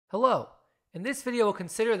Hello. In this video, we'll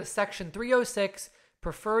consider the Section 306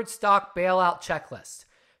 Preferred Stock Bailout Checklist.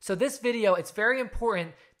 So this video, it's very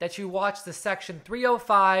important that you watch the Section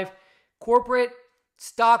 305 Corporate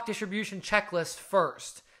Stock Distribution Checklist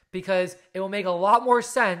first, because it will make a lot more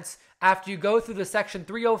sense after you go through the Section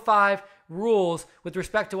 305 rules with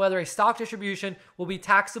respect to whether a stock distribution will be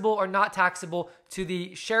taxable or not taxable to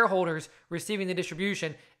the shareholders receiving the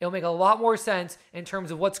distribution. It'll make a lot more sense in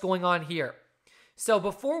terms of what's going on here. So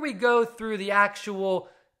before we go through the actual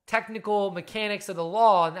technical mechanics of the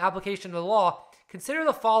law and the application of the law, consider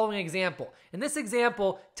the following example. And this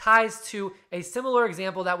example ties to a similar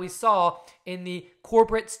example that we saw in the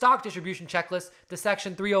corporate stock distribution checklist, the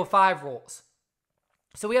Section 305 rules.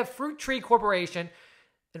 So we have Fruit Tree Corporation,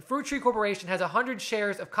 and Fruit Tree Corporation has 100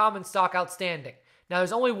 shares of common stock outstanding. Now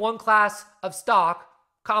there's only one class of stock,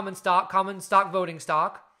 common stock voting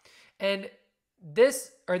stock, and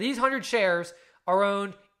these 100 shares are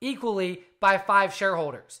owned equally by 5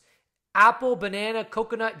 shareholders: apple, banana,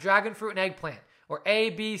 coconut, dragon fruit, and eggplant, or A,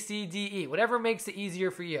 B, C, D, E, whatever makes it easier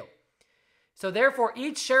for you. So therefore,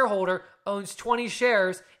 each shareholder owns 20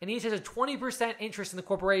 shares, and each has a 20% interest in the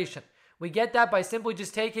corporation. We get that by simply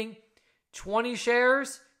just taking 20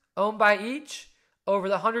 shares owned by each over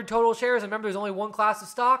the 100 total shares. Remember, there's only one class of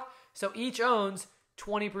stock, so each owns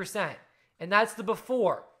 20%. And that's the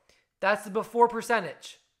before. That's the before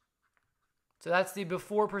percentage. So that's the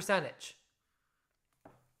before percentage.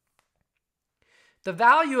 The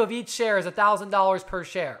value of each share is $1,000 per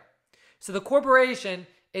share. So the corporation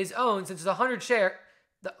is owned, since it's 100 share,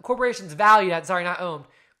 the corporation's valued at, sorry, not owned.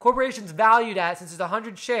 Corporation's valued at, since it's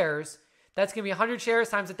 100 shares, that's going to be 100 shares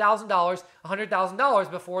times $1,000,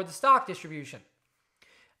 $100,000 before the stock distribution.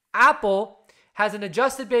 Apple has an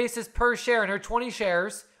adjusted basis per share in her 20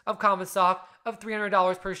 shares of common stock of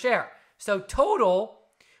 $300 per share. So total,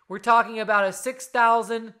 we're talking about a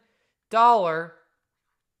 $6,000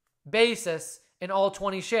 basis in all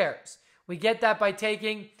 20 shares. We get that by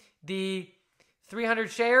taking the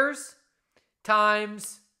 300 shares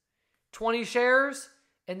times 20 shares,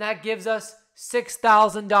 and that gives us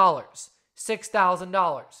 $6,000.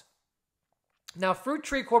 $6,000. Now, Fruit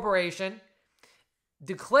Tree Corporation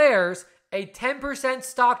declares a 10%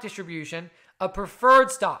 stock distribution of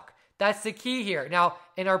preferred stock. That's the key here. Now,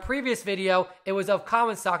 in our previous video, it was of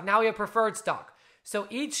common stock. Now we have preferred stock. So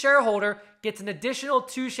each shareholder gets an additional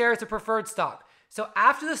 2 shares of preferred stock. So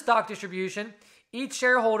after the stock distribution, each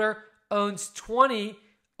shareholder owns 20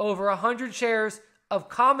 over 100 shares of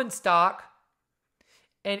common stock,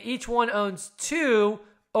 and each one owns 2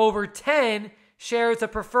 over 10 shares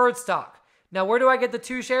of preferred stock. Now, where do I get the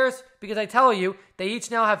 2 shares? Because I tell you, they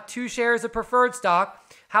each now have 2 shares of preferred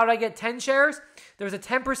stock. How did I get 10 shares? There's a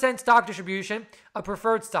 10% stock distribution of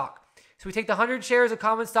preferred stock. So we take the 100 shares of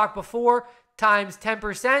common stock before times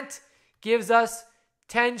 10% gives us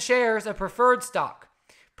 10 shares of preferred stock.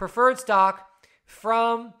 Preferred stock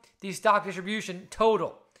from the stock distribution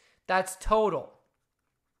total. That's total.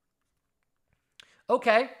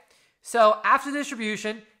 Okay, so after the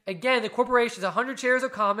distribution, again, the corporation is 100 shares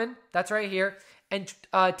of common, that's right here, and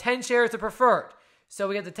 10 shares of preferred. So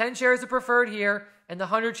we get the 10 shares of preferred here, and the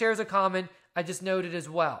 100 shares of common I just noted as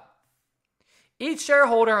well. Each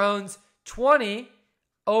shareholder owns 20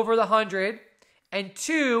 over the 100 and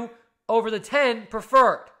 2 over the 10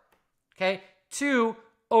 preferred. Okay, 2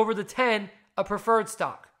 over the 10 of preferred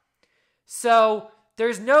stock. So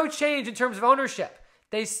there's no change in terms of ownership.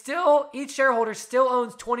 Each shareholder still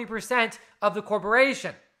owns 20% of the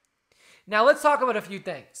corporation. Now let's talk about a few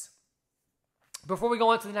things before we go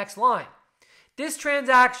on to the next line. This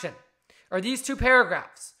transaction, or these 2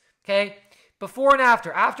 paragraphs, okay, before and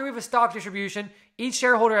after we have a stock distribution, each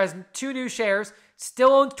shareholder has 2 new shares,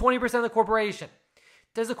 still owns 20% of the corporation.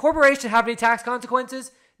 Does the corporation have any tax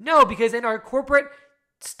consequences? No, because in our corporate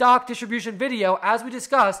stock distribution video, as we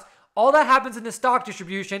discussed, all that happens in the stock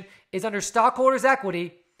distribution is under stockholders'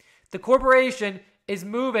 equity. The corporation is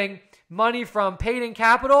moving money from paid-in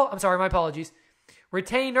capital,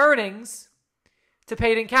 retained earnings to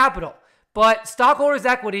paid-in capital. But stockholders'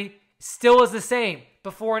 equity still is the same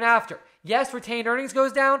before and after. Yes, retained earnings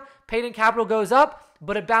goes down, paid-in capital goes up,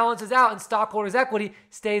 but it balances out and stockholders' equity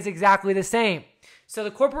stays exactly the same. So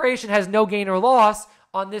the corporation has no gain or loss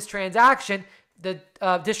on this transaction, the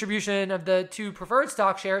distribution of the 2 preferred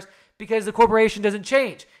stock shares, because the corporation doesn't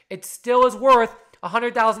change. It still is worth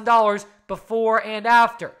 $100,000 before and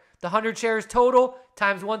after. The 100 shares total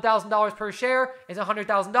times $1,000 per share is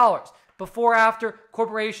 $100,000. Before, after,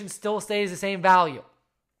 corporation still stays the same value.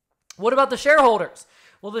 What about the shareholders?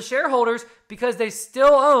 Well, the shareholders, because they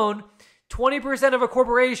still own 20% of a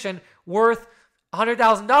corporation worth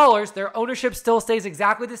 $100,000, their ownership still stays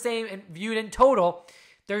exactly the same and viewed in total.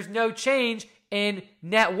 There's no change in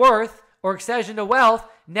net worth or accession to wealth.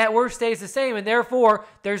 Net worth stays the same, and therefore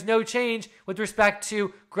there's no change with respect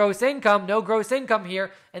to gross income, no gross income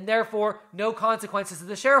here, and therefore no consequences to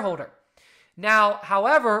the shareholder. Now,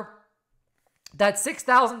 however, that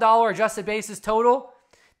 $6,000 adjusted basis total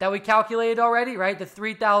that we calculated already, right? The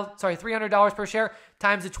 $300 per share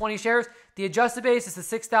times the 20 shares, the adjusted basis is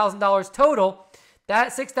 $6,000 total.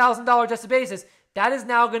 That $6,000 adjusted basis, that is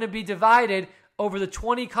now going to be divided over the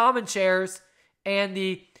 20 common shares and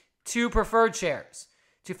the 2 preferred shares.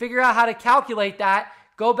 To figure out how to calculate that,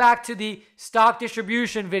 go back to the stock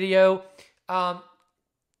distribution video,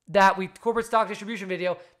 corporate stock distribution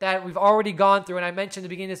video that we've already gone through, and I mentioned at the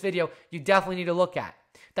beginning of this video, you definitely need to look at.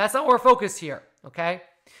 That's not where we're focused here, okay?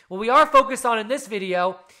 What we are focused on in this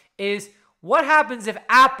video is what happens if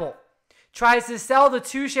Apple tries to sell the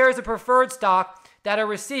 2 shares of preferred stock that are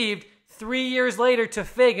received 3 years later to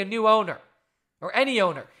FIG, a new owner, or any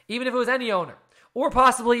owner, even if it was any owner, or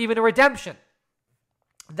possibly even a redemption.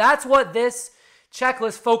 That's what this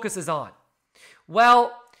checklist focuses on.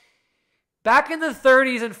 Well, back in the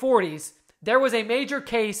 30s and 40s, there was a major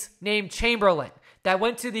case named Chamberlain that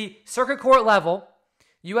went to the circuit court level,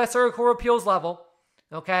 U.S. Circuit Court of Appeals level,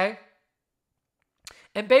 okay?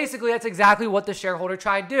 And basically, that's exactly what the shareholder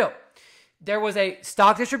tried to do. There was a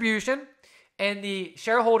stock distribution, and the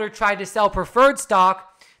shareholder tried to sell preferred stock.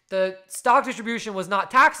 The stock distribution was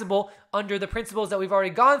not taxable under the principles that we've already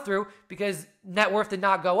gone through because net worth did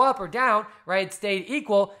not go up or down, right? It stayed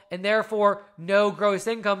equal, and therefore no gross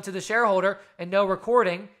income to the shareholder and no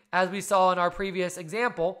recording, as we saw in our previous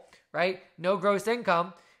example, right? No gross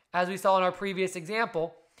income, as we saw in our previous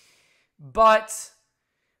example. But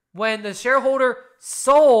when the shareholder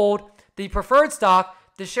sold the preferred stock,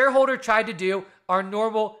 the shareholder tried to do our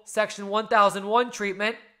normal Section 1001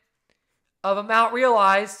 treatment of amount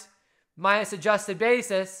realized minus adjusted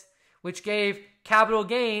basis, which gave capital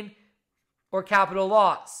gain or capital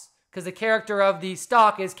loss, because the character of the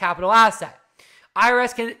stock is capital asset.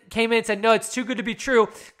 IRS came in and said, no, it's too good to be true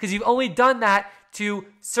because you've only done that to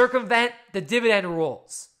circumvent the dividend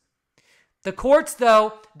rules. The courts,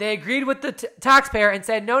 though, they agreed with the taxpayer and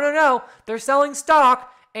said, no, they're selling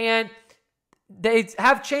stock and they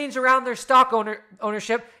have changed around their stock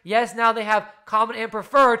ownership. Yes, now they have common and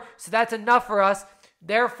preferred, so that's enough for us.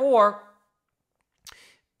 Therefore,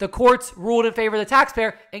 the courts ruled in favor of the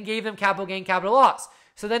taxpayer and gave them capital gain, capital loss.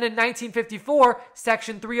 So then in 1954,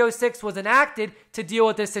 Section 306 was enacted to deal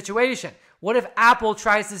with this situation. What if Apple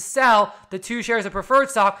tries to sell the 2 shares of preferred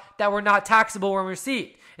stock that were not taxable when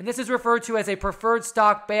received? And this is referred to as a preferred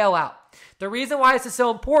stock bailout. The reason why this is so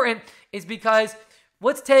important is because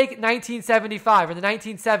let's take 1975 or the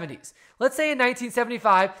 1970s. Let's say in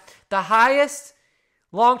 1975, the highest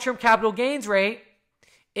long-term capital gains rate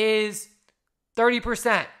is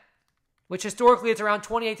 30%, which historically it's around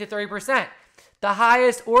 28 to 30%. The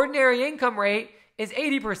highest ordinary income rate is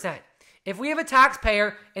 80%. If we have a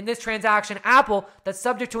taxpayer in this transaction, Apple, that's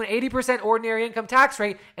subject to an 80% ordinary income tax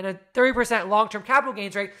rate and a 30% long-term capital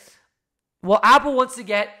gains rate, well, Apple wants to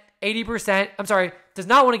get 80%, does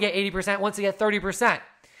not want to get 80%, wants to get 30%.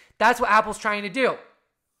 That's what Apple's trying to do.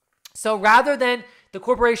 So rather than the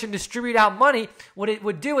corporation distribute out money, what it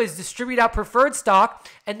would do is distribute out preferred stock,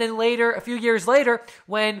 and then later, a few years later,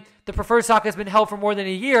 when the preferred stock has been held for more than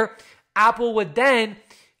a year, Apple would then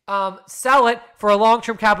sell it for a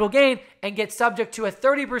long-term capital gain and get subject to a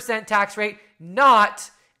 30% tax rate,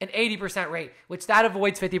 not an 80% rate, which that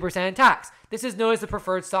avoids 50% in tax. This is known as the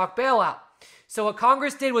preferred stock bailout. So what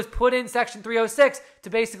Congress did was put in Section 306 to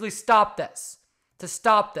basically stop this.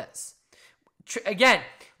 Again,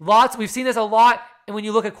 we've seen this a lot when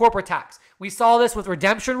you look at corporate tax. We saw this with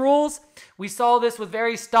redemption rules. We saw this with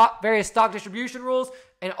various stock distribution rules,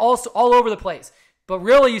 and also all over the place. But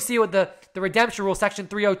really, you see with the redemption rule, Section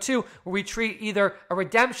 302, where we treat either a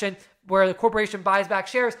redemption where the corporation buys back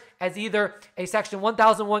shares as either a Section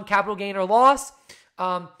 1001 capital gain or loss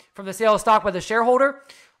from the sale of stock by the shareholder,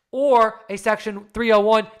 or a Section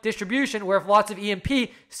 301 distribution where if lots of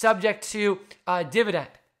E&P subject to dividend.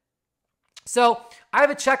 So I have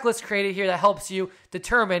a checklist created here that helps you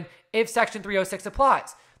determine if Section 306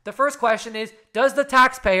 applies. The first question is, does the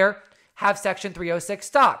taxpayer have Section 306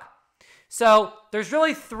 stock? So there's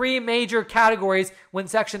really 3 major categories when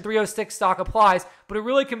Section 306 stock applies, but it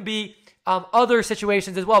really can be other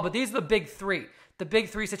situations as well. But these are the big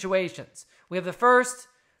 3 situations. We have the first,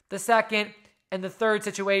 the second, and the third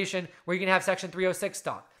situation where you can have Section 306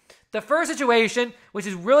 stock. The first situation, which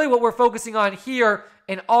is really what we're focusing on here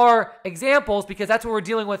in our examples, because that's what we're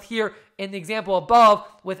dealing with here in the example above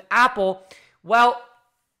with Apple, Well,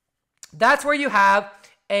 that's where you have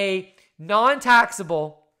a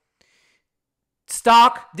non-taxable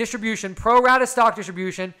stock distribution, pro rata stock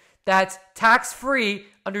distribution, that's tax-free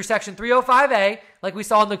under Section 305A, like we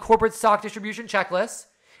saw in the corporate stock distribution checklist,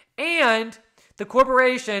 and the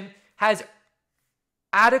corporation has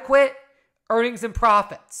adequate earnings and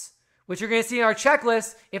profits, which you're going to see in our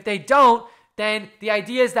checklist. If they don't, then the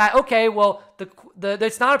idea is that, okay, well,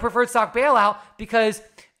 it's not a preferred stock bailout because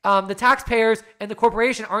the taxpayers and the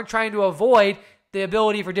corporation aren't trying to avoid the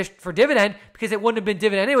ability for dividend, because it wouldn't have been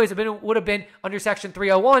dividend anyways. It would have been under Section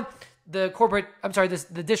 301,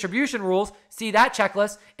 the distribution rules. See that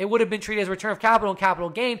checklist? It would have been treated as return of capital and capital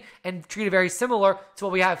gain and treated very similar to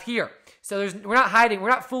what we have here. So we're not hiding, we're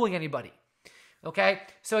not fooling anybody. Okay?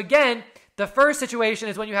 So again, the first situation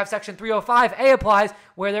is when you have Section 305A applies,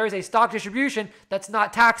 where there is a stock distribution that's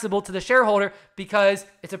not taxable to the shareholder because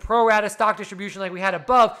it's a pro rata stock distribution like we had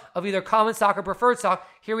above of either common stock or preferred stock.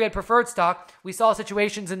 Here we had preferred stock. We saw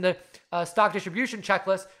situations in the stock distribution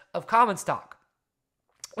checklist of common stock.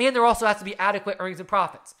 And there also has to be adequate earnings and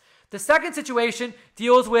profits. The second situation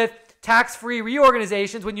deals with tax-free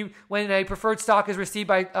reorganizations when a preferred stock is received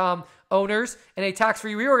by owners in a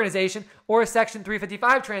tax-free reorganization or a Section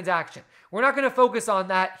 355 transaction. We're not going to focus on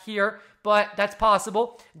that here, but that's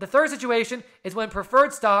possible. The third situation is when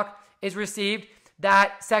preferred stock is received,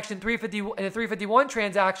 that Section 350 in a 351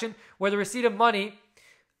 transaction where the receipt of money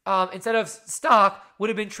instead of stock would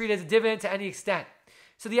have been treated as a dividend to any extent.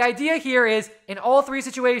 So the idea here is in all three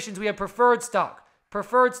situations we have preferred stock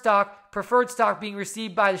being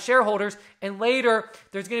received by the shareholders, and later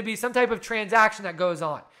there's going to be some type of transaction that goes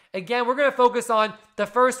on. Again, we're going to focus on the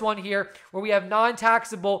first one here where we have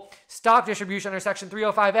non-taxable stock distribution under Section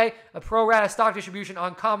 305A, a pro rata stock distribution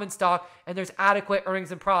on common stock, and there's adequate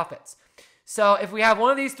earnings and profits. So if we have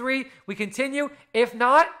one of these three, we continue. If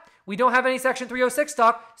not, we don't have any Section 306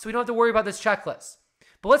 stock, so we don't have to worry about this checklist.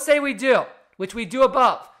 But let's say we do, which we do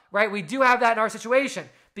above, right? We do have that in our situation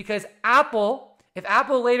because if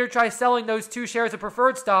Apple later tries selling those 2 shares of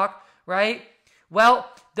preferred stock, right? Well,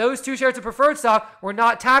 those 2 shares of preferred stock were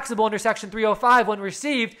not taxable under Section 305 when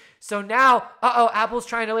received. So now, Apple's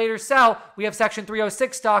trying to later sell. We have Section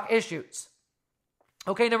 306 stock issues.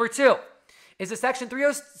 Okay, number 2 is the Section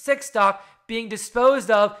 306 stock being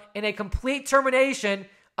disposed of in a complete termination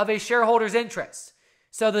of a shareholder's interest.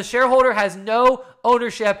 So the shareholder has no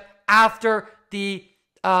ownership after the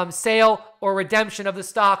sale or redemption of the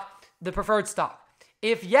stock, the preferred stock.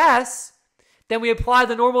 If yes, then we apply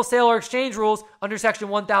the normal sale or exchange rules under Section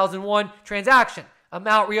 1001 transaction.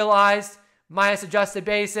 Amount realized minus adjusted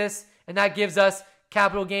basis, and that gives us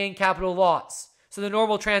capital gain, capital loss. So the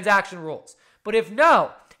normal transaction rules. But if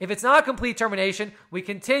it's not a complete termination, we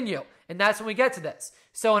continue. And that's when we get to this.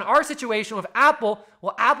 So in our situation with Apple,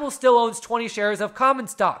 well, Apple still owns 20 shares of common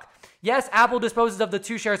stock. Yes, Apple disposes of the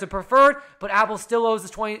 2 shares of preferred, but Apple still owns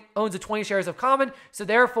the 20 shares of common. So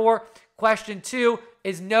therefore, question 2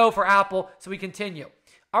 is no for Apple, so we continue.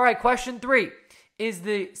 All right, question 3. Is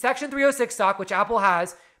the Section 306 stock, which Apple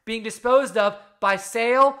has, being disposed of by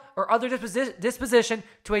sale or other disposition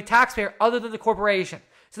to a taxpayer other than the corporation?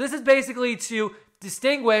 So this is basically to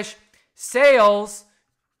distinguish sales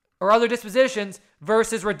or other dispositions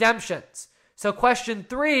versus redemptions. So question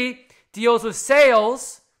 3 deals with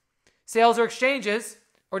sales or exchanges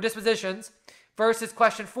or dispositions, versus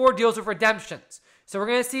question 4 deals with redemptions. So we're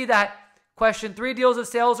going to see that question 3 deals with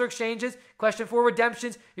sales or exchanges. Question 4,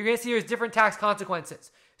 redemptions. You're going to see there's different tax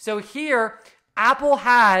consequences. So here, Apple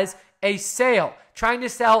has a sale, trying to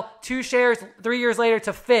sell 2 shares 3 years later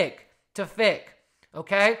to Fig.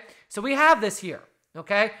 Okay? So we have this here.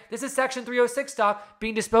 Okay? This is Section 306 stock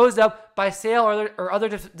being disposed of by sale or other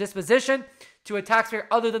disposition to a taxpayer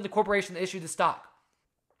other than the corporation that issued the stock.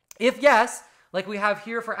 If yes, like we have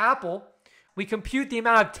here for Apple, we compute the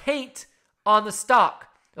amount of taint on the stock.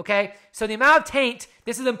 Okay, so the amount of taint,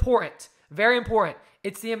 this is important, very important.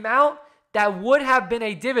 It's the amount that would have been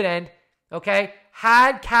a dividend, okay,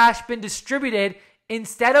 had cash been distributed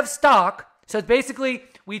instead of stock. So it's basically,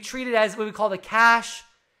 we treat it as what we call the cash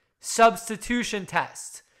substitution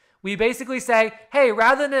test. We basically say, hey,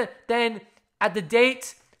 rather than at the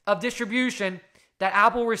date of distribution that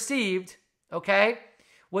Apple received, okay,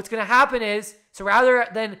 what's going to happen is, so rather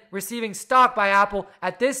than receiving stock by Apple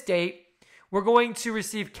at this date, we're going to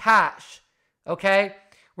receive cash, okay?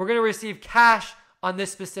 We're going to receive cash on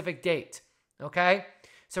this specific date, okay?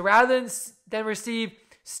 So rather than receive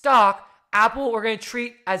stock, Apple we're going to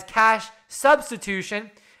treat as cash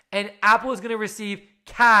substitution, and Apple is going to receive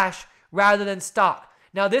cash rather than stock.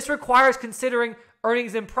 Now, this requires considering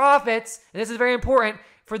earnings and profits, and this is very important,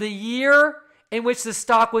 for the year in which the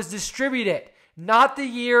stock was distributed, not the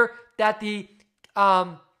year that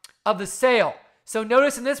of the sale. So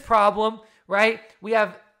notice in this problem, right, we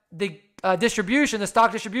have the distribution, the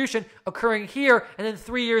stock distribution occurring here, and then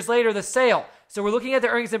 3 years later, the sale. So we're looking at the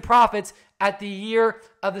earnings and profits at the year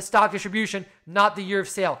of the stock distribution, not the year of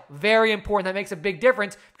sale. Very important. That makes a big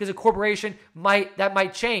difference because a corporation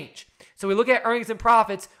might change. So we look at earnings and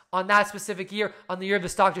profits on that specific year, on the year of the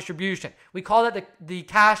stock distribution. We call that the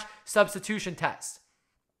cash substitution test.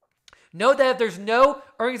 Note that if there's no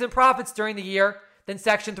earnings and profits during the year, then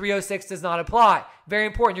Section 306 does not apply. Very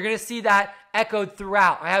important. You're going to see that echoed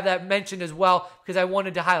throughout. I have that mentioned as well because I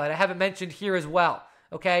wanted to highlight. I have it mentioned here as well.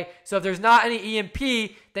 Okay, so if there's not any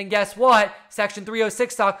E&P, then guess what? Section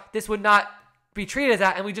 306 stock, this would not be treated as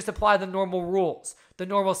that, and we just apply the normal rules, the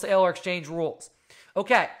normal sale or exchange rules.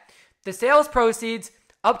 Okay, the sales proceeds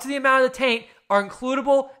up to the amount of the taint are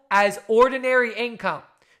includable as ordinary income.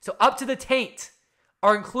 So up to the taint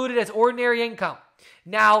are included as ordinary income.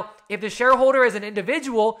 Now, if the shareholder is an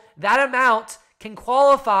individual, that amount can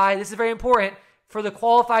qualify, this is very important, for the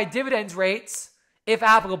qualified dividends rates if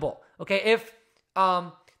applicable. Okay, if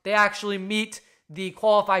they actually meet the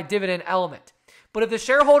qualified dividend element. But if the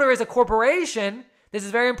shareholder is a corporation, this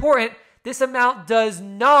is very important, this amount does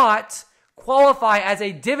not qualify as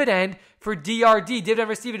a dividend for DRD, dividend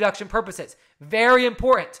received deduction purposes. Very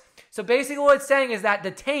important. So basically what it's saying is that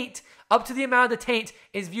the taint, up to the amount of the taint,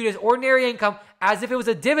 is viewed as ordinary income as if it was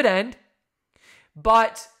a dividend,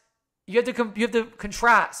 but you have to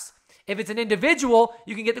contrast. If it's an individual,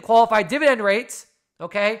 you can get the qualified dividend rates,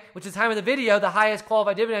 okay, which is the time of the video, the highest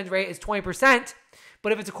qualified dividend rate is 20%.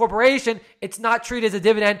 But if it's a corporation, it's not treated as a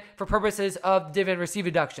dividend for purposes of dividend received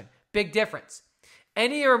deduction. Big difference.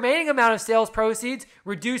 Any remaining amount of sales proceeds,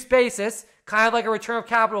 reduced basis, kind of like a return of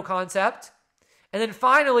capital concept. And then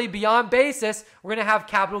finally, beyond basis, we're going to have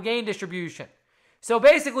capital gain distribution. So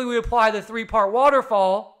basically, we apply the three-part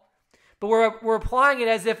waterfall, but we're applying it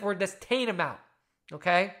as if we're this taint amount,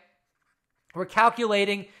 okay? We're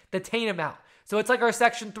calculating the taint amount. So it's like our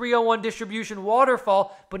Section 301 distribution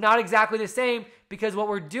waterfall, but not exactly the same because what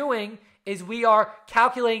we're doing is we are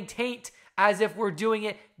calculating taint as if we're doing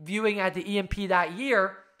it, viewing at the E&P that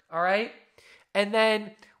year, all right? And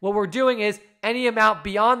then what we're doing is any amount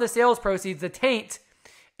beyond the sales proceeds, the taint,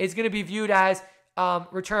 is going to be viewed as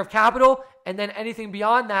return of capital, and then anything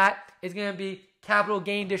beyond that is going to be capital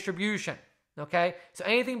gain distribution. Okay, so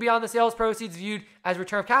anything beyond the sales proceeds viewed as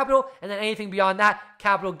return of capital, and then anything beyond that,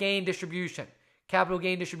 capital gain distribution. Capital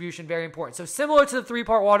gain distribution, very important. So similar to the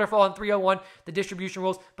three-part waterfall in 301, the distribution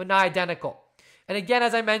rules, but not identical. And again,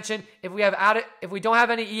 as I mentioned, if we don't have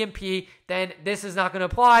any E&P, then this is not going to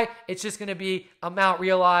apply. It's just going to be amount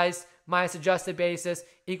realized minus adjusted basis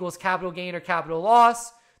equals capital gain or capital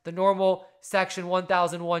loss, the normal Section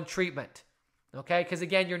 1001 treatment. Okay, because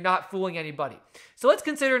again, you're not fooling anybody. So let's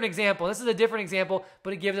consider an example. This is a different example,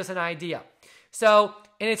 but it gives us an idea. So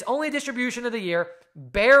in its only distribution of the year,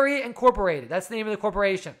 Berry Incorporated, that's the name of the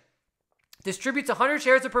corporation, distributes 100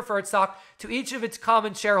 shares of preferred stock to each of its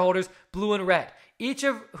common shareholders, blue and red, each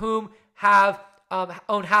of whom have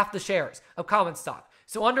own half the shares of common stock.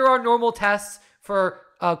 So under our normal tests for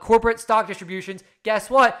corporate stock distributions, guess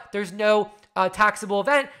what? There's no taxable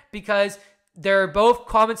event because they're both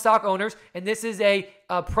common stock owners, and this is a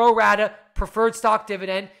pro rata preferred stock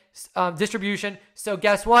dividend distribution. So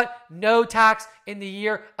guess what? No tax in the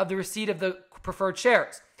year of the receipt of the preferred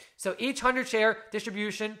shares. So each 100 share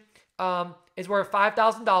distribution is worth $5,000,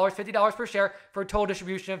 $50 per share, for a total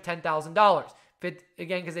distribution of $10,000.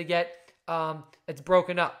 Again, because they get, it's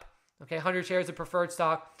broken up. Okay, 100 shares of preferred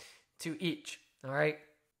stock to each. All right.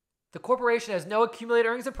 The corporation has no accumulated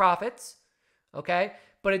earnings and profits. Okay,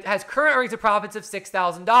 but it has current earnings and profits of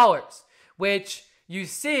 $6,000, which you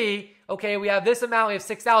see, okay, we have this amount, we have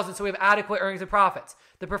 $6,000, so we have adequate earnings and profits.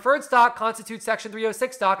 The preferred stock constitutes Section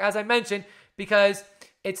 306 stock, as I mentioned, because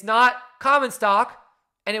it's not common stock,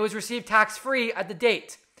 and it was received tax-free at the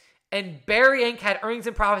date. And Berry Inc. had earnings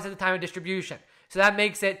and profits at the time of distribution. So that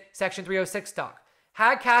makes it Section 306 stock.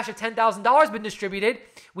 Had cash of $10,000 been distributed,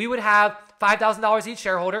 we would have $5,000 each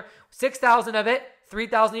shareholder, $6,000 of it,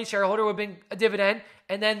 $3,000 each shareholder would have been a dividend,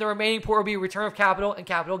 and then the remaining part would be return of capital and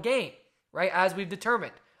capital gain, right, as we've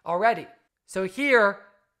determined already. So here,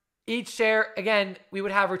 each share, again, we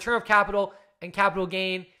would have return of capital and capital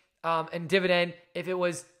gain and dividend if it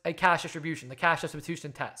was a cash distribution, the cash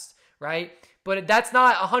substitution test, right? But that's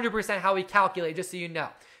not 100% how we calculate, just so you know.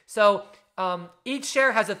 So each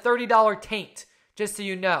share has a $30 taint, just so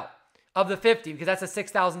you know, of the 50, because that's a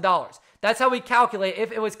 $6,000. That's how we calculate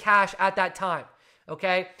if it was cash at that time.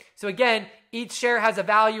 Okay, so again, each share has a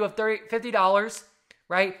value of $50,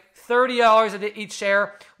 right? $30 of each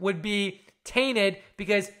share would be tainted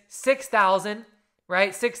because 6,000,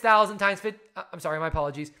 right? 6,000 times 50, I'm sorry, my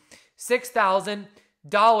apologies.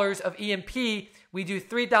 $6,000 of EMP, we do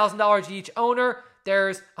 $3,000 each owner.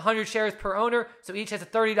 There's 100 shares per owner, so each has a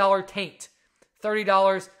 $30 taint.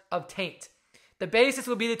 $30 of taint. The basis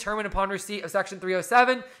will be determined upon receipt of Section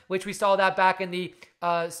 307, which we saw that back in the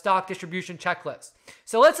stock distribution checklist.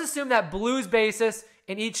 So let's assume that Blue's basis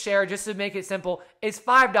in each share, just to make it simple, is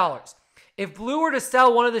 $5. If Blue were to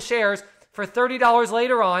sell one of the shares for $30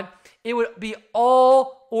 later on, it would be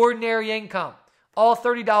all ordinary income. All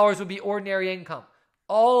 $30 would be ordinary income.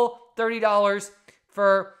 All $30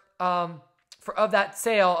 for of that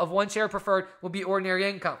sale of one share preferred will be ordinary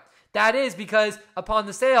income. That is because upon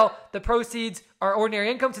the sale, the proceeds are ordinary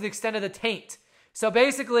income to the extent of the taint. So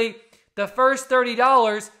basically, the first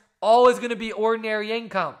 $30, all is going to be ordinary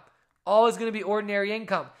income. All is going to be ordinary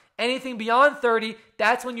income. Anything beyond 30,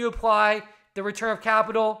 that's when you apply the return of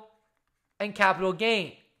capital and capital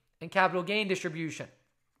gain distribution.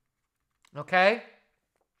 Okay?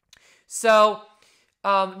 So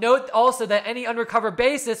note also that any unrecovered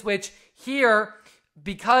basis, which here,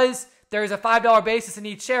 because there's a $5 basis in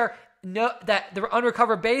each share, note that the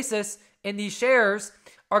unrecovered basis in these shares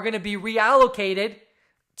are going to be reallocated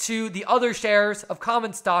to the other shares of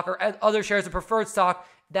common stock or other shares of preferred stock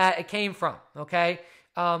that it came from, okay?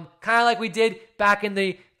 Kind of like we did back in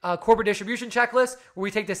the corporate distribution checklist, where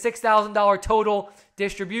we take the $6,000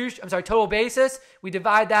 total basis, we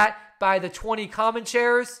divide that by the 20 common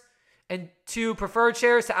shares and 2 preferred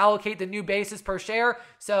shares to allocate the new basis per share.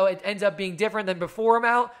 So it ends up being different than before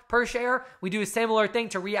amount per share. We do a similar thing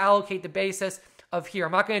to reallocate the basis of here.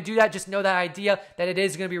 I'm not going to do that. Just know that idea that it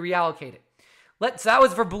is going to be reallocated. So that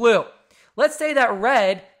was for Blue. Let's say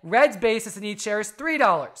that Red's basis in each share is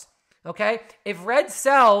 $3. Okay? If Red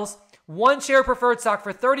sells one share preferred stock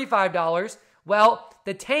for $35, well,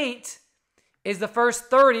 the taint is the first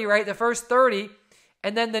 30, right? The first 30.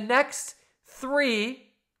 And then the next three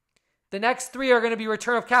are going to be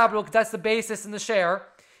return of capital because that's the basis in the share,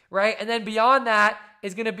 right? And then beyond that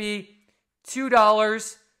is going to be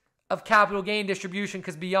 $2 of capital gain distribution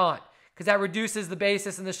because that reduces the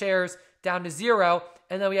basis in the shares down to 0.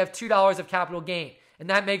 And then we have $2 of capital gain. And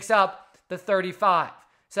that makes up the 35.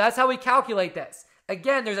 So that's how we calculate this.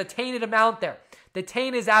 Again, there's a tainted amount there. The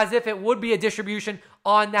taint is as if it would be a distribution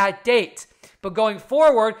on that date. But going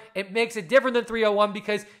forward, it makes it different than 301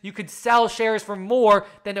 because you could sell shares for more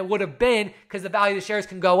than it would have been because the value of the shares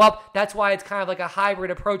can go up. That's why it's kind of like a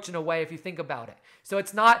hybrid approach in a way if you think about it. So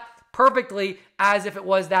it's not perfectly as if it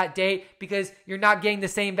was that date because you're not getting the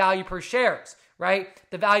same value per shares, right?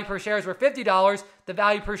 The value per shares were $50. The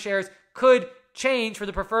value per shares could change for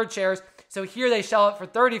the preferred shares. So here they sell it for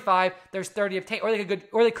 35. There's 30 of taint, or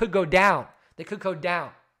they could go down. They could go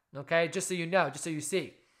down. Okay, just so you know, just so you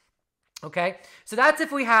see. Okay, so that's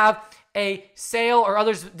if we have a sale or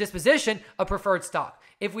other disposition of preferred stock.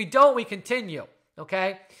 If we don't, we continue.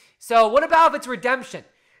 Okay, so what about if it's redemption?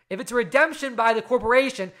 If it's a redemption by the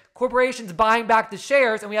corporation's buying back the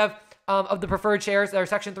shares, and we have of the preferred shares that are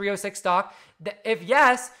Section 306 stock. If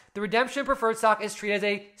yes, the redemption of preferred stock is treated as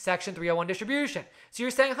a Section 301 distribution. So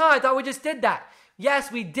you're saying, I thought we just did that.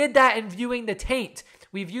 Yes, we did that in viewing the taint.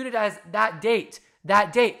 We viewed it as that date.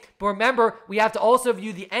 But remember, we have to also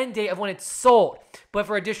view the end date of when it's sold. But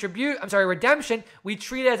for a redemption, we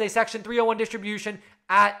treat it as a Section 301 distribution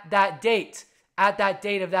at that date of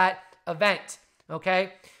that event.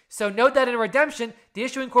 Okay? So note that in a redemption, the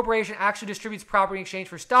issuing corporation actually distributes property in exchange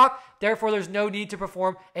for stock. Therefore, there's no need to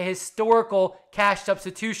perform a historical cash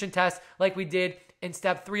substitution test like we did in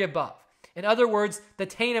step 3 above. In other words, the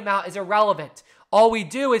taint amount is irrelevant. All we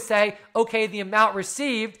do is say, okay, the amount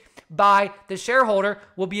received by the shareholder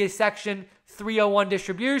will be a Section 301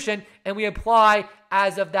 distribution, and we apply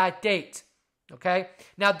as of that date. Okay?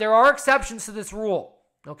 Now, there are exceptions to this rule.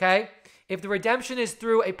 Okay? If the redemption is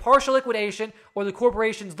through a partial liquidation or the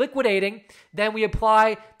corporation's liquidating, then we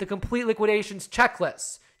apply the complete liquidations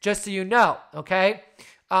checklist, just so you know, okay?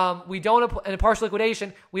 We don't, in a partial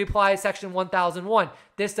liquidation, we apply Section 1001.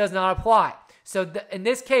 This does not apply. So in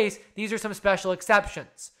this case, these are some special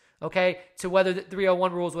exceptions, okay, to whether the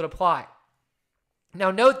 301 rules would apply.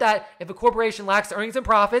 Now note that if a corporation lacks earnings and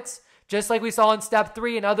profits, just like we saw in step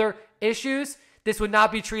 3 and other issues, this would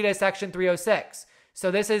not be treated as Section 306. So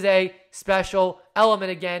this is a special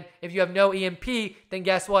element again. If you have no EMP, then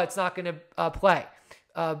guess what? It's not going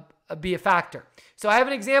to be a factor. So I have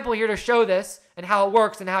an example here to show this and how it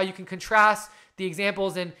works and how you can contrast the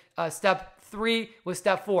examples in step 3 with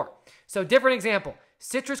step 4. So different example.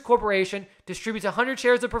 Citrus Corporation distributes 100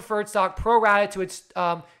 shares of preferred stock pro rata to its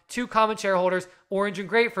 2 common shareholders, Orange and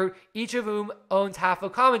Grapefruit, each of whom owns half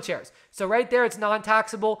of common shares. So right there, it's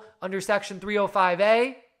non-taxable under Section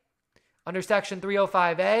 305A. Under Section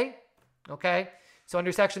 305A, okay? So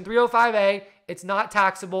under Section 305A, it's not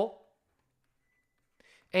taxable.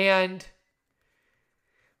 And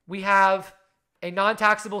we have a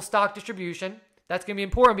non-taxable stock distribution. That's going to be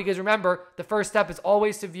important because remember, the first step is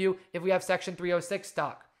always to view if we have Section 306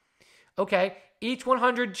 stock. Okay, each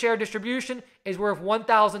 100 share distribution is worth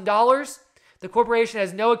 $1,000. The corporation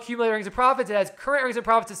has no accumulated earnings and profits. It has current earnings and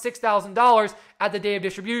profits of $6,000 at the day of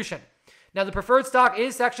distribution. Now, the preferred stock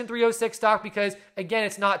is Section 306 stock because, again,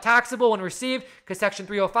 it's not taxable when received because Section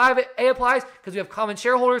 305A applies because we have common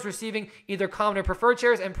shareholders receiving either common or preferred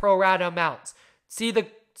shares and pro rata amounts. See the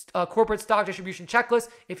corporate stock distribution checklist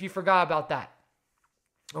if you forgot about that.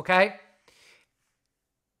 Okay?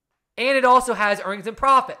 And it also has earnings and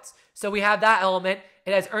profits. So we have that element.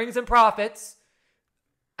 It has earnings and profits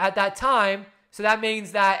at that time. So that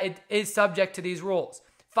means that it is subject to these rules.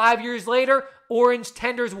 5 years later, Orange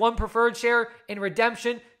tenders 1 preferred share in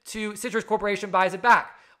redemption to Citrus Corporation, buys it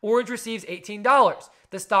back. Orange receives $18,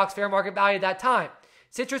 the stock's fair market value at that time.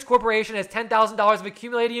 Citrus Corporation has $10,000 of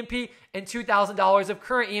accumulated EMP and $2,000 of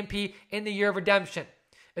current EMP in the year of redemption.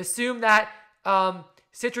 Assume that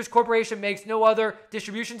Citrus Corporation makes no other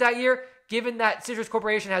distributions that year. Given that Citrus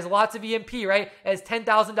Corporation has lots of EMP, right? It has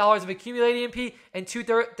 $10,000 of accumulated EMP and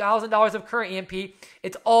 $2,000 of current EMP.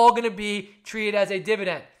 It's all going to be treated as a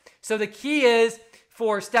dividend. So the key is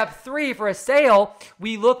for step 3, for a sale,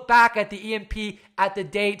 we look back at the EMP at the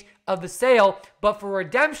date of the sale. But for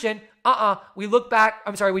redemption, we look back.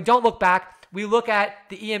 I'm sorry, we don't look back. We look at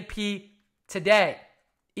the EMP today.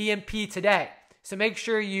 EMP today. So make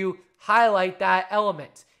sure you highlight that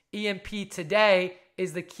element. EMP today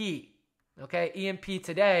is the key. Okay, EMP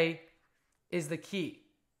today is the key.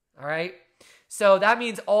 All right, so that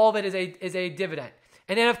means all of it is a dividend.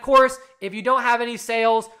 And then, of course, if you don't have any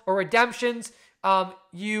sales or redemptions,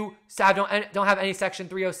 you don't have any Section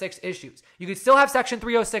 306 issues. You could still have Section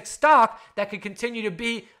 306 stock that could continue to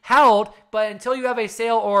be held, but until you have a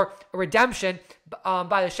sale or a redemption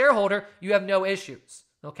by the shareholder, you have no issues.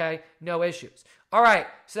 Okay, no issues. All right,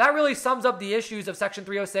 so that really sums up the issues of Section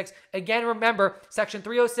 306. Again, remember, Section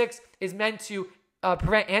 306 is meant to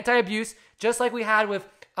prevent anti-abuse, just like we had with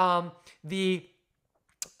the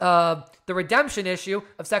redemption issue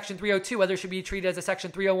of Section 302, whether it should be treated as a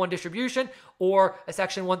Section 301 distribution or a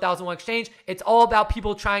Section 1001 exchange. It's all about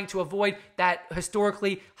people trying to avoid that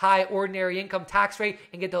historically high ordinary income tax rate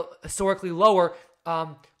and get the historically lower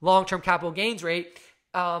long-term capital gains rate.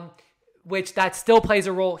 Which that still plays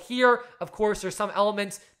a role here. Of course, there's some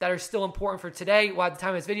elements that are still important for today at the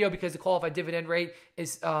time of this video because the qualified dividend rate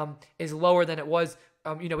is lower than it was.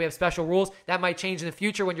 We have special rules. That might change in the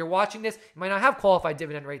future when you're watching this. You might not have qualified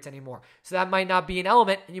dividend rates anymore. So that might not be an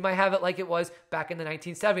element, and you might have it like it was back in the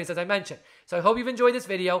 1970s, as I mentioned. So I hope you've enjoyed this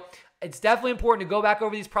video. It's definitely important to go back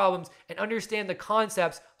over these problems and understand the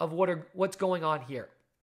concepts of what's going on here.